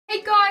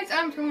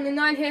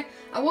I'm here,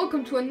 and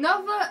welcome to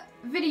another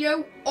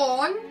video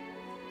on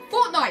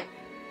Fortnite.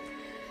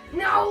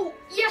 Now,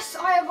 yes,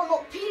 I have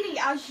unlocked Peely,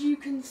 as you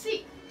can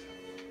see.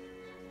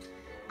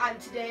 And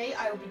today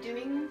I will be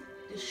doing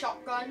the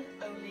shotgun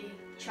only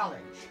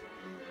challenge.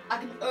 I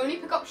can only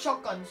pick up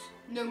shotguns.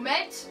 No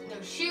meds,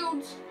 no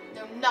shields,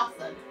 no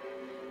nothing.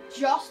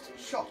 Just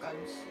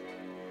shotguns.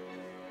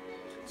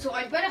 So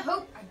I better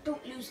hope I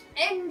don't lose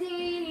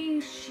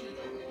any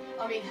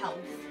health.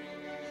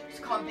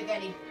 Just can't pick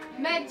any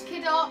meds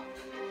kit up,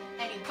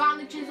 any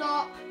bandages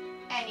up,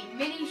 any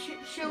mini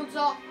shields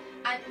up,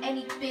 and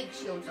any big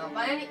shields up.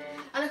 And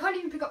I can't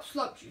even pick up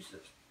slug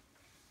juices.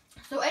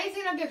 So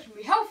anything that gives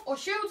me health or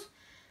shields,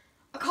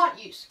 I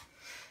can't use.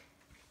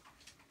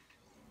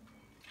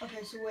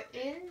 Okay, so we're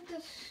in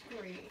the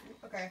screen.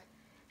 Okay,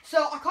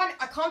 so I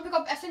can't pick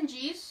up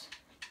SMGs.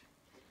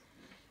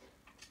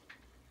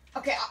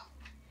 Okay,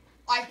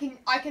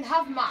 I can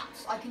have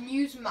mats. I can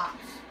use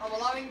mats. I'm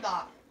allowing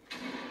that.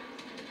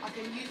 I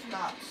can use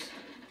mats.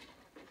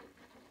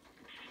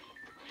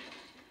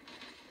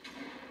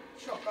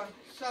 Shotgun.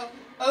 So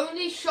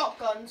only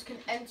shotguns can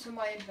enter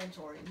my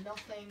inventory.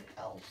 Nothing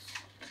else.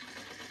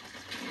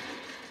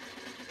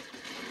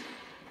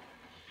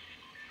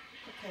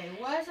 Okay,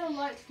 where's a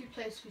likely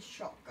place for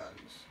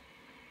shotguns?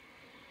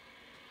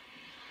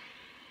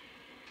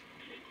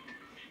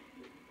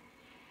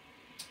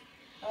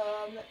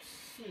 Let's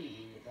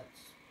see.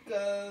 Let's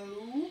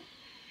go.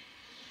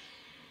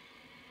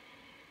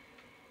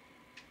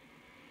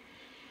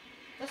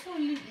 That's not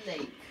Loot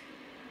Lake.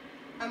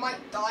 I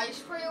might die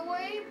straight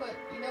away, but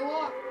you know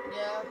what?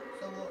 Yeah,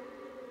 so what?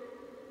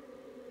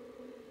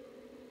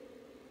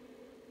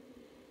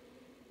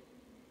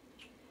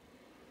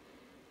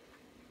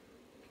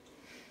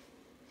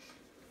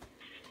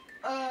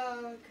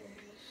 Okay.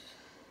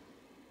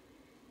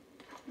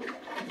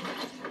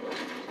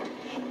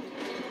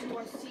 Do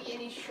I see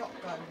any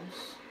shotguns?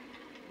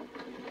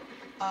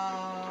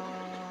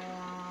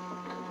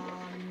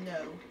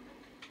 No.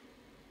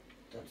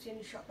 Don't see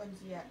any shotguns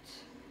yet.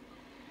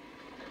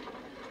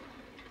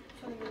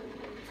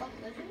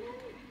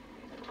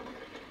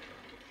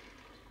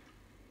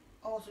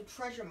 Oh, it's a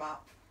treasure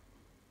map.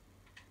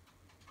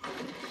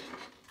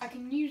 I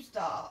can use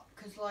that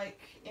because,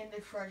 like, in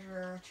the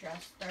treasure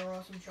chest there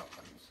are some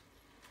shotguns.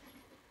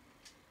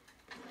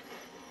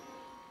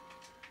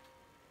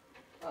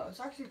 Oh, it's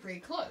actually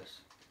pretty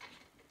close.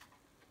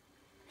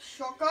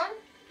 Shotgun,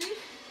 please?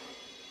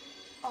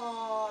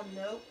 Oh,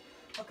 nope.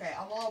 Okay,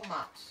 I'm allowed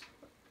mats.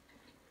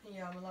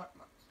 Yeah, I'm allowed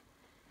mats.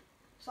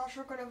 Is that a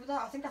shotgun over there?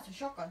 I think that's a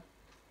shotgun.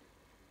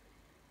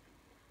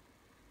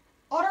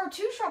 Oh, there are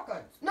two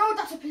shotguns. No,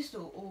 that's a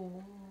pistol.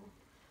 Oh.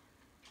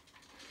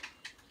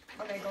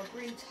 Okay, got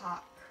green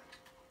tack.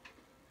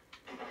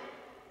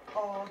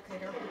 Oh, okay,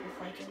 there are people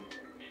fighting.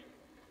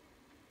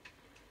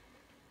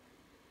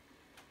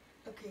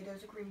 Okay,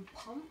 there's a green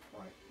pump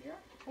right here.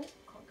 Oh,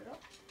 can't get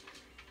up.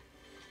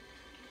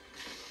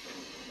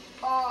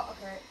 Oh,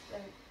 okay.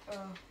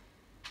 Okay.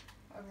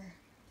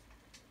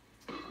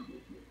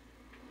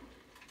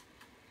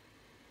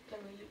 Then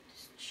we loot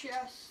this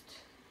chest.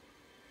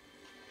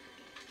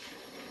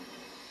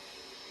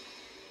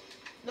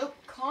 Nope,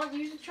 can't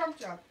use the chug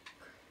jug.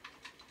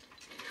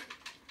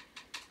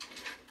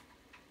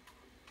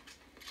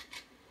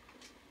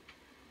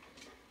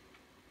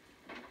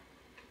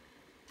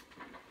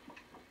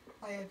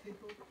 I have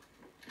people.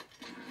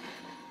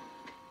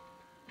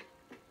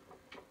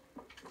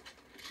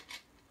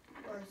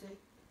 Where is he?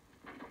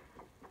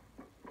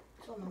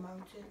 It's on the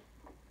mountain.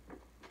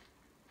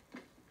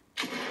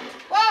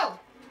 Whoa!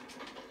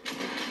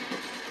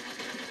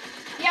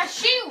 Yeah,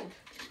 shield!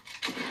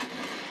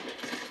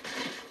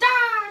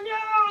 Ah,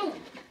 no!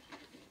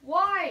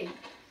 Why?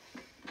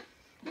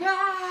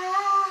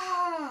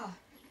 Ah!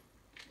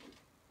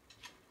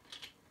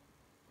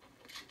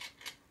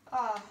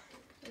 Ah,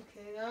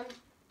 okay then.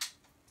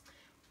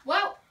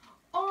 Well,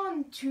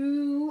 on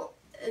to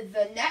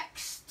the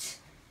next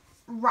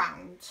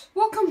round.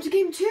 Welcome to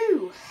game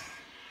 2.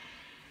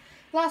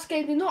 Last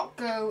game did not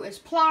go as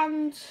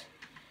planned,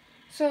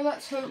 so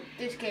let's hope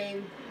this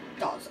game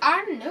does.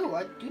 And no,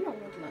 I do not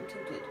want to land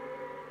tilted.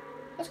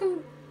 Let's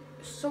go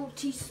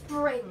Salty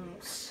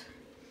Springs.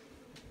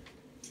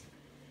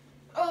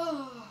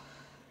 Oh.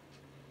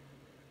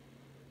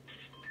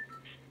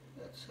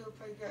 Let's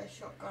hope I get a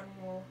shotgun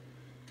more.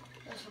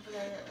 Let's hope I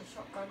get a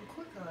shotgun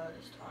quicker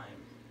this time.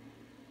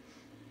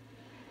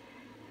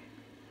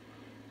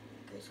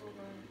 Okay,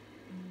 someone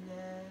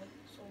there,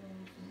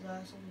 someone's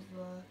there, someone's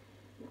there.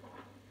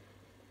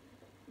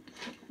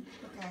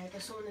 Okay,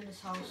 there's someone in this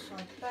house, so I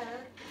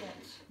better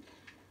get.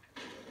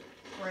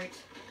 Great.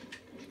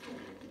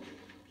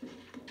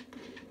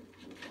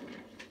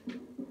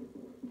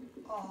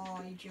 Oh,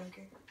 are you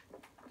joking?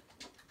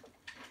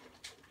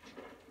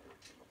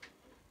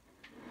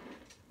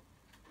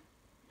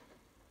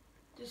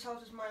 This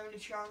house is my only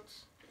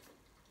chance.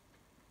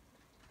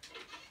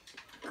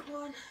 Come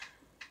on.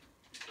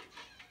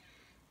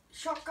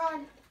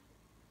 Shotgun.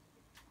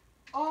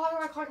 Oh, no,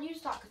 I can't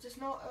use that because it's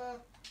not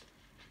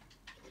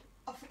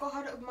a forgot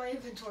how to open my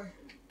inventory.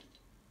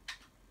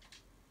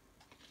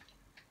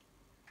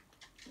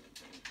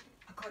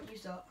 I can't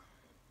use that.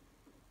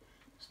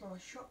 It's not a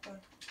shotgun.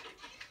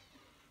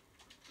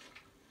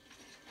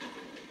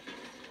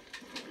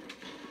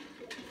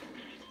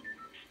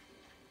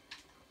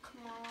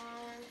 Come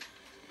on.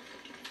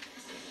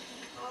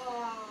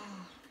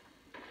 Ah.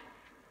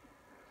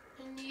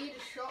 I need a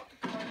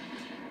shotgun.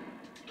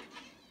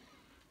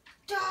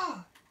 Duh!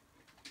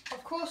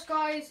 Of course,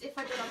 guys, if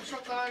I don't have a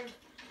shotgun,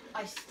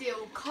 I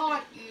still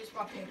can't use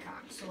my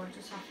pickaxe, so I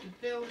just have to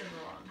build and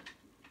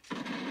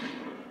run.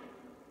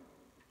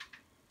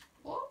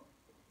 What?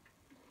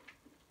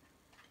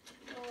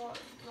 Oh,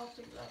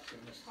 nothing left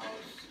in this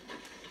house.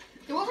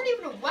 There wasn't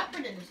even a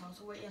weapon in this house.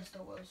 Oh wait, yes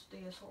there was.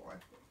 The assault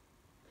rifle.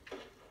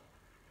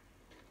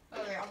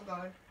 Okay, I'm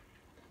going.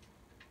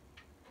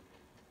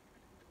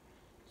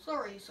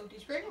 Sorry, Salty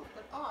Spring,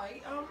 but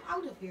I am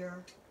out of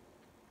here.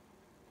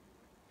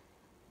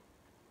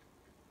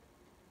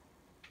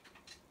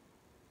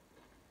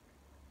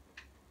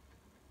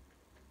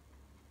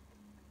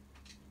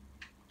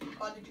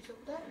 Bandages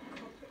over there.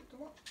 Can't pick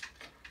them up.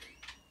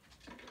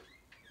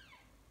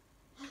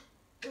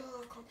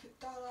 Oh, I can't pick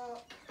that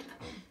up.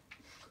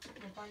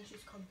 My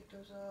bandages can't pick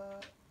those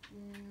up.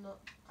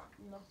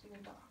 Nothing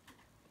in that.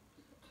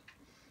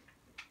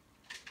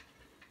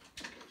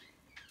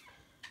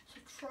 It's a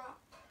trap.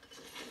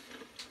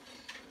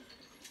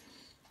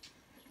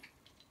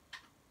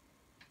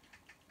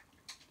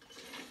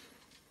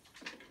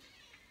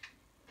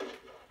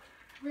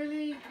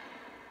 Really?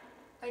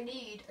 I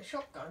need a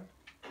shotgun.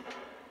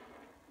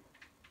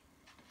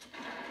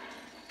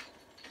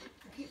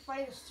 I keep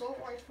finding assault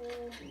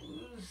rifles.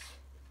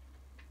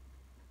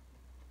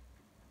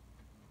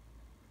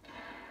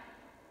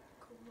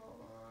 Come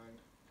on.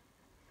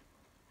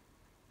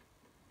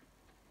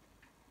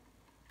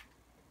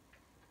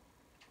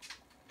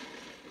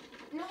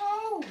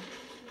 No!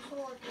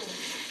 Assault rifle.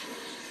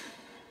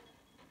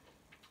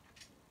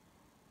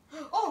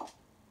 Oh!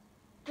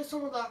 There's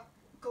someone there.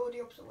 Go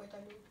the opposite way,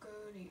 Daniel. Go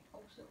the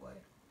opposite way.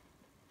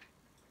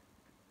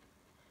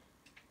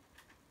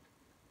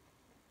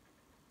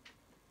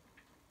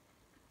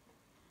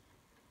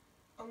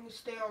 I'm going to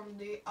stay on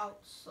the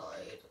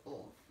outside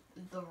of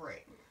the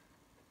ring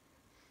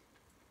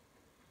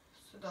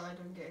so that I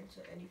don't get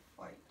into any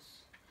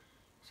fights.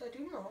 So I do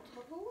not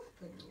have a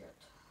weapon yet.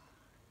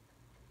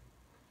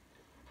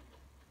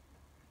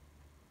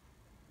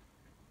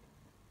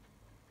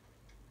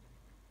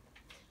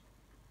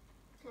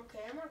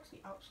 Okay, I'm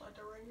actually outside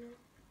the ring now.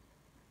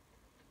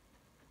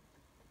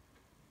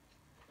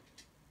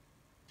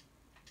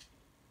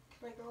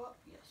 Can I go up?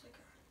 Yes, I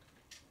can.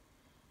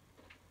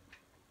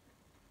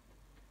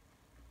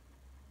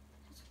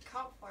 There's a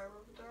campfire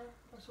over there.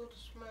 I saw the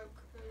smoke.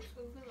 It was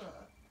over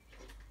there.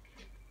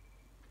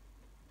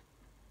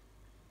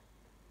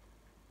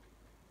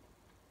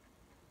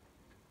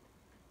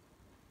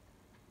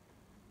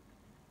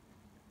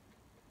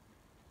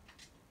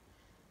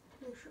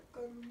 No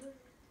shotgun there.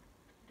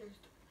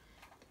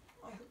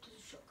 I hope there's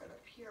a shotgun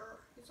up here,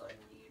 because I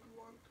need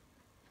one.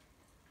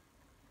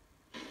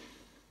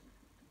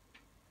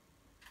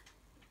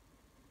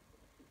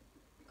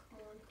 Come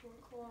on, come on,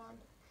 come on.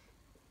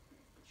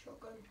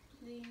 Shotgun,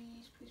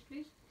 please, please,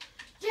 please.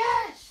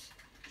 Yes!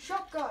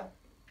 Shotgun!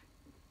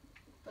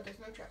 But there's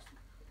no chest.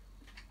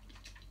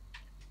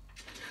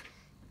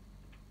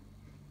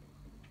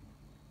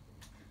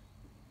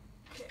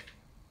 Okay.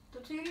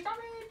 Don't take any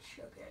damage?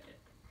 Okay, I did.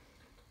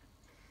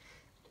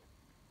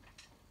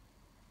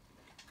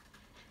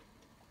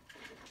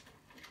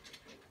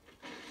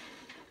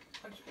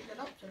 I just picked it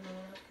up, so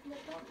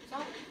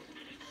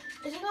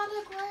it's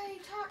another grey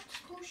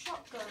tactical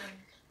shotgun.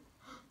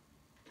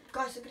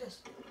 Guys, look at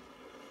this.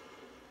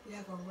 We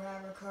have a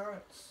rare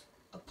occurrence.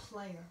 A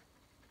player.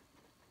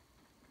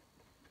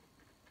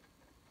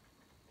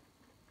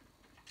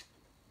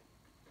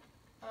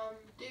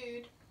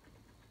 Dude.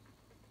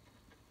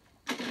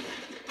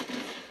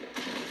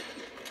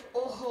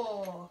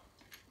 Oh,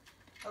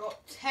 I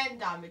got 10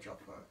 damage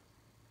off her.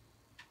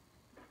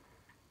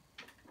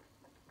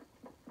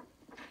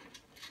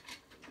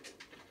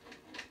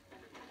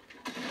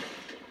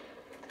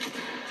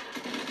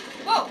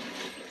 Whoa!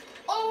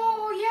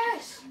 Oh,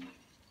 yes!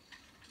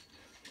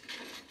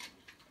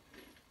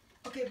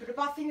 Okay, but the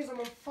bad thing is I'm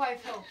on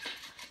 5 health.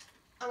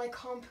 And I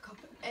can't pick up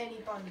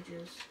any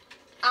bandages.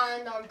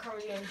 And I'm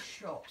currently getting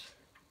shot.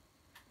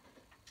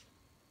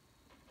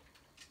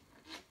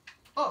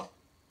 Oh.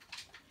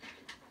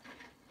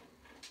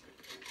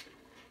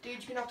 Dude,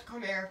 you're gonna have to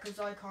come here, because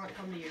I can't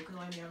come to you, because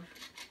I'm young.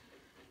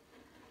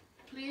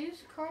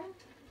 Please, come.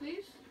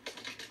 Please.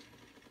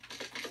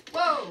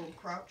 Whoa,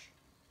 crouch.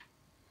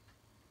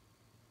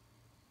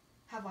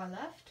 Have I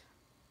left?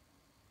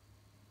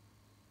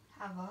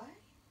 Have I?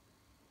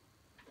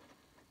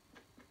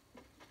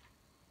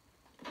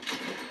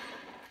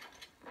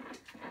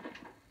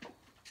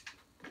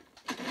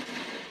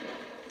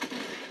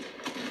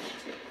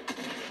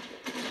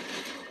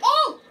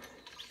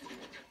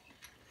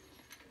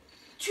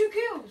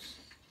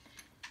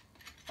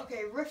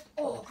 Okay, rift.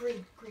 Oh,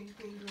 green.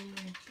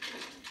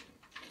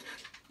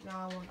 No,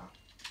 I want that.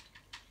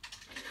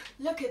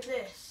 Look at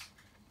this.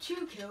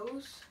 2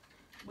 kills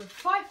with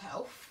 5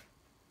 health.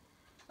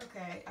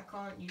 Okay, I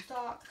can't use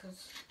that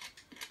because.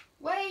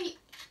 Wait,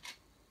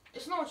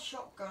 it's not a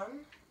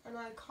shotgun, and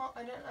I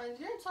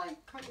didn't say I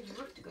can't use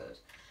a rift to go.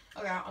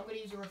 Okay, I'm gonna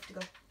use a rift to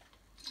go.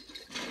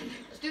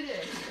 Let's do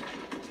this.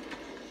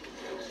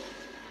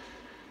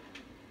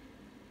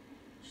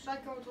 Should I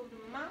go to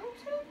the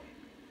mountain?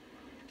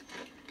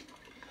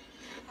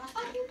 Has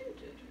that been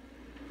looted?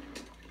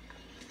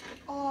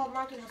 Oh,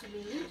 mountain hasn't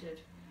been looted.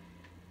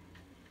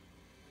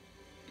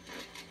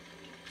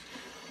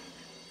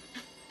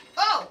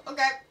 Oh,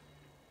 okay.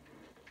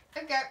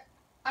 Okay.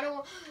 I don't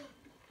want.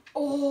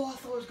 Oh, I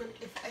thought I was gonna.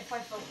 If I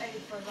fell any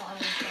further, I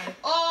would die.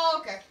 Oh,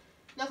 okay.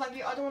 No, thank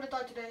you. I don't want to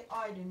die today.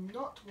 I do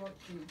not want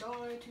to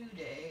die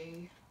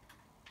today.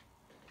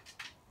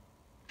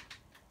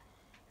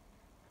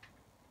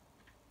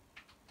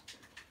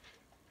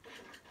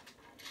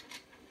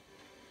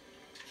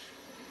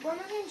 Where am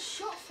I getting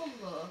shot from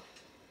though?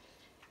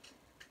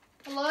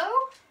 Hello?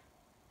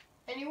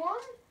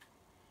 Anyone?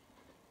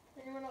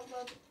 Anyone up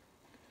there?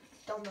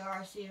 Down there,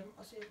 I see him.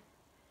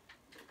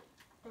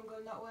 I'm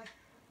going that way.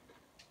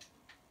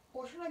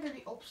 Or should I go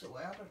the opposite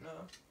way? I don't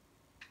know.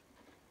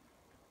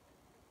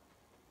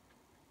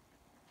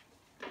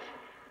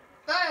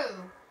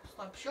 Oh!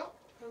 Sniper shot.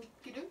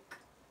 Okey doke.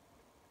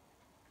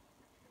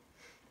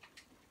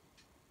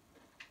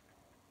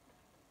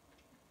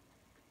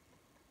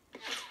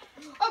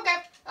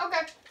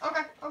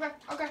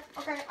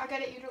 Okay. I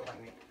get it. You don't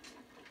like me.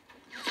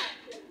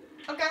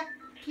 Okay.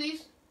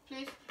 Please.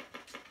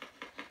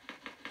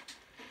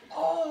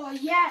 Oh,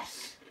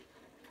 yes!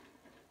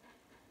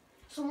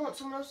 Someone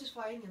else is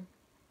fighting him.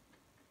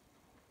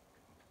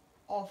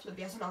 Oh, flip,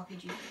 he has an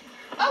RPG.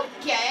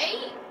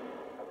 Okay!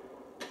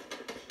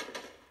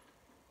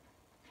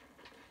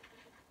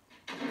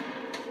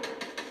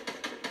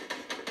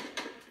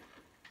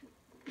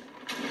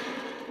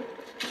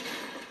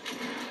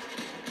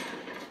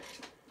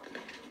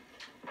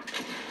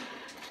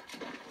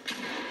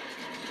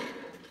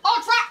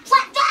 Oh, trap!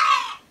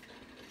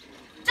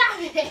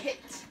 Damn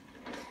it!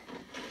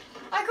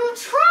 I got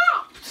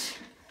trapped!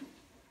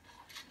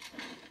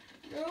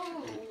 No,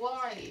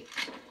 why?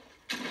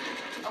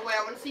 Oh wait,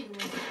 I want to see who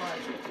wins the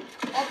fight.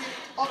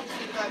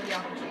 Obviously the guy with the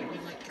RPG would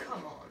be like,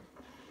 come on.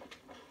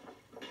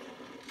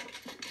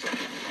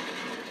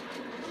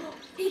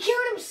 He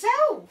killed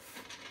himself!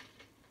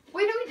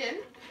 Wait, no he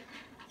didn't.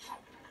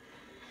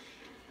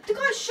 The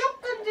guy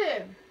shotgunned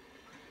him!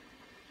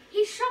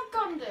 He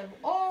shotgunned him!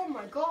 Oh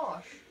my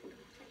gosh.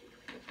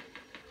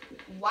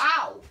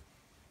 Wow.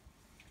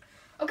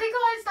 Okay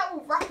guys, that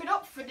will wrap it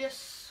up for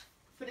this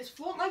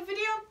Fortnite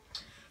video.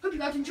 Hope you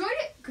guys enjoyed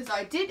it, because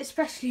I did,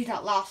 especially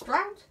that last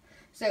round.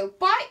 So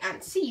bye,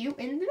 and see you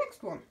in the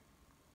next one.